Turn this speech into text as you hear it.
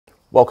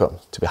Welcome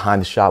to Behind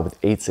the Shot with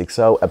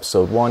 860,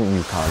 Episode 1,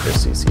 UConn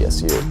vs.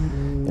 CCSU.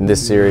 In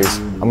this series,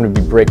 I'm going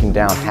to be breaking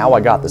down how I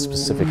got the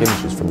specific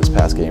images from this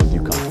past game with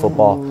UConn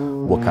Football,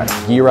 what kind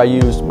of gear I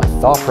used, my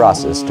thought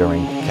process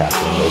during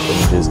capturing those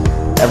images,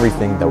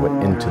 everything that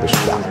went into the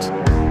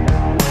shot.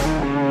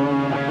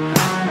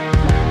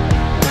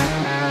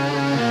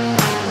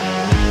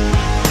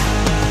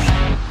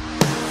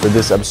 For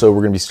this episode,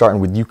 we're going to be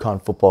starting with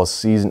UConn Football's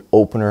season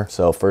opener.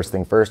 So first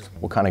thing first,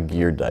 what kind of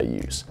gear did I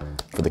use?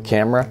 For the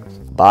camera,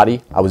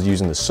 body, I was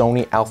using the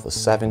Sony Alpha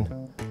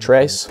 7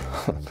 trace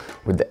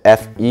with the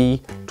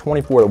FE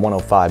 24 to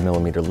 105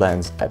 millimeter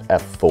lens at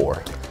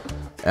f4.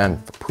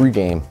 And for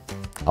pregame,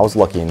 I was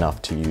lucky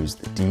enough to use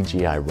the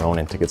DJI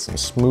Ronin to get some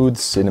smooth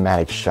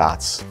cinematic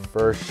shots.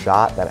 First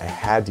shot that I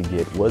had to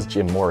get was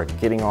Jim Mora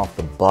getting off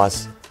the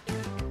bus.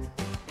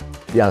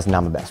 To be honest,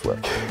 not my best work.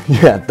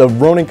 Yeah, the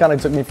Ronin kind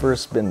of took me for a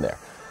spin there.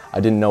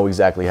 I didn't know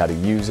exactly how to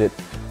use it.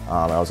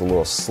 I was a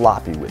little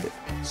sloppy with it.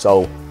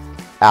 So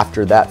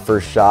after that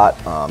first shot,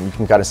 you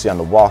can kind of see on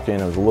the walk-in,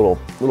 it was a little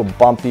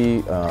bumpy.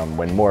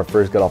 When Mora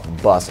first got off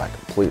the bus, I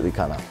completely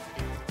kind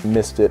of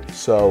missed it.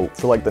 So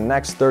for like the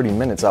next 30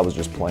 minutes, I was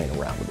just playing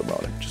around with the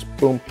Ronin. Just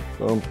boom,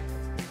 boom,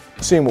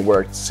 seeing what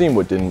worked, seeing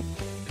what didn't.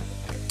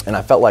 And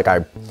I felt like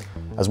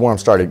as Warm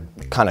started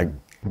kind of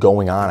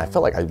going on, I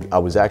felt like I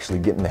was actually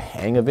getting the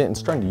hang of it and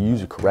starting to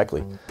use it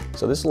correctly.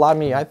 So this allowed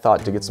me, I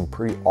thought, to get some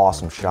pretty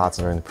awesome shots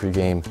during the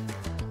pregame.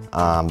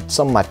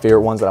 Some of my favorite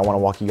ones that I want to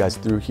walk you guys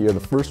through here. The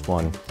first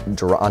one,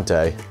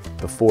 Durante,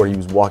 before he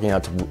was walking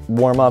out to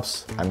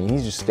warm-ups, I mean,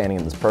 he's just standing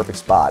in this perfect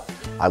spot.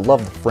 I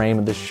love the frame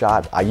of this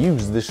shot. I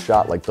used this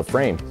shot, like the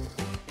frame,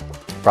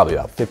 probably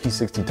about 50,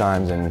 60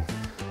 times, and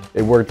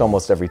it worked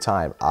almost every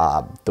time.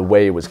 The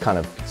way it was kind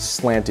of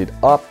slanted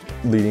up,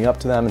 leading up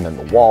to them, and then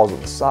the walls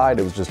on the side,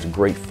 it was just a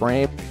great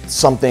frame.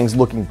 Some things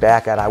looking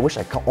back at, I wish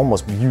I could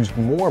almost used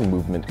more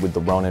movement with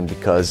the Ronin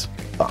because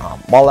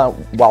while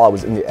I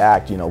was in the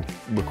act, you know,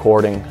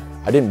 recording,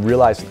 I didn't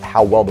realize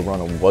how well the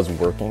Ronin was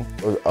working.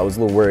 I was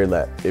a little worried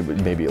that it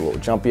would maybe a little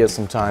jumpy at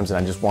sometimes, and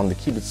I just wanted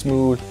to keep it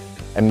smooth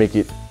and make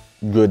it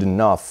good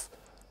enough.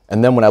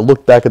 And then when I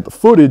looked back at the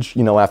footage,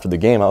 you know, after the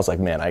game, I was like,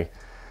 man,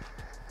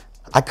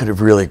 I could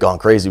have really gone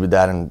crazy with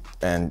that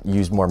and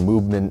used more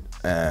movement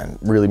and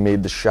really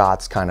made the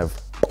shots kind of,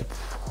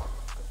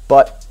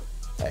 but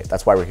hey,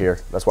 that's why we're here.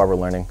 That's why we're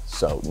learning.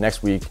 So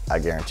next week, I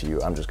guarantee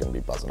you, I'm just gonna be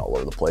buzzing all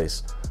over the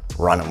place,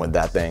 running with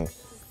that thing,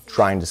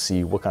 trying to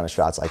see what kind of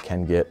shots I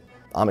can get.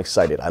 I'm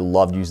excited. I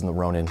loved using the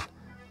Ronin.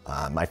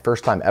 My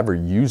first time ever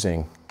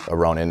using a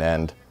Ronin,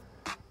 and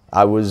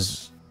I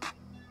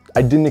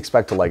didn't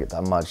expect to like it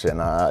that much, and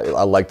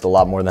I liked it a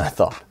lot more than I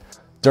thought.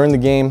 During the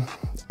game,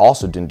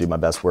 also didn't do my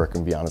best work,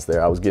 and be honest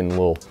there. I was getting a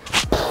little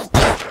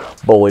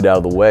bullied out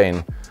of the way,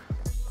 and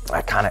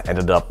I kind of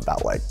ended up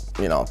about like,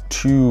 you know,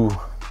 2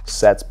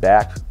 sets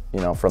back, you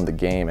know, from the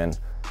game, and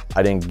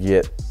I didn't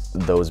get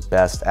those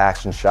best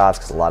action shots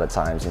because a lot of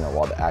times, you know,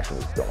 while the action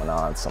was going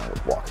on, someone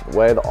was walking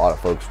away, the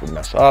autofocus would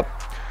mess up.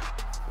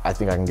 I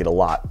think I can get a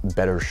lot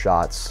better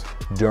shots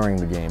during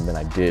the game than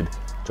I did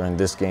during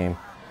this game,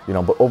 you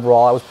know, but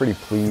overall I was pretty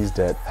pleased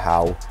at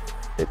how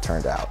it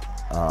turned out.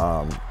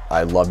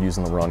 I loved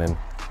using the Ronin.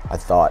 I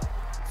thought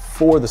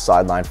for the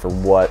sideline, for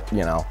what,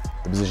 you know,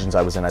 the positions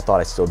I was in, I thought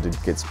I still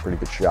did get some pretty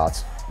good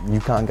shots.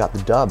 UConn got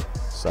the dub.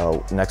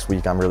 So next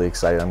week, I'm really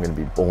excited. I'm gonna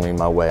be bullying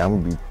my way.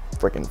 I'm gonna be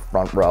freaking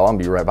front row. I'm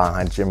gonna be right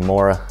behind Jim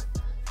Mora,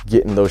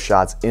 getting those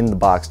shots in the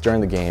box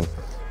during the game.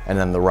 And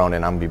then the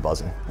Ronin, I'm gonna be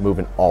buzzing,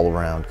 moving all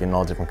around, getting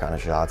all different kind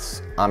of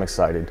shots. I'm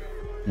excited.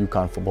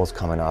 UConn football's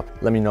coming up.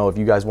 Let me know if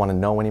you guys wanna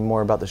know any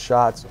more about the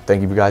shots.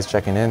 Thank you for guys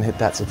checking in. Hit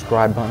that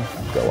subscribe button.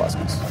 Go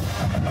Huskies.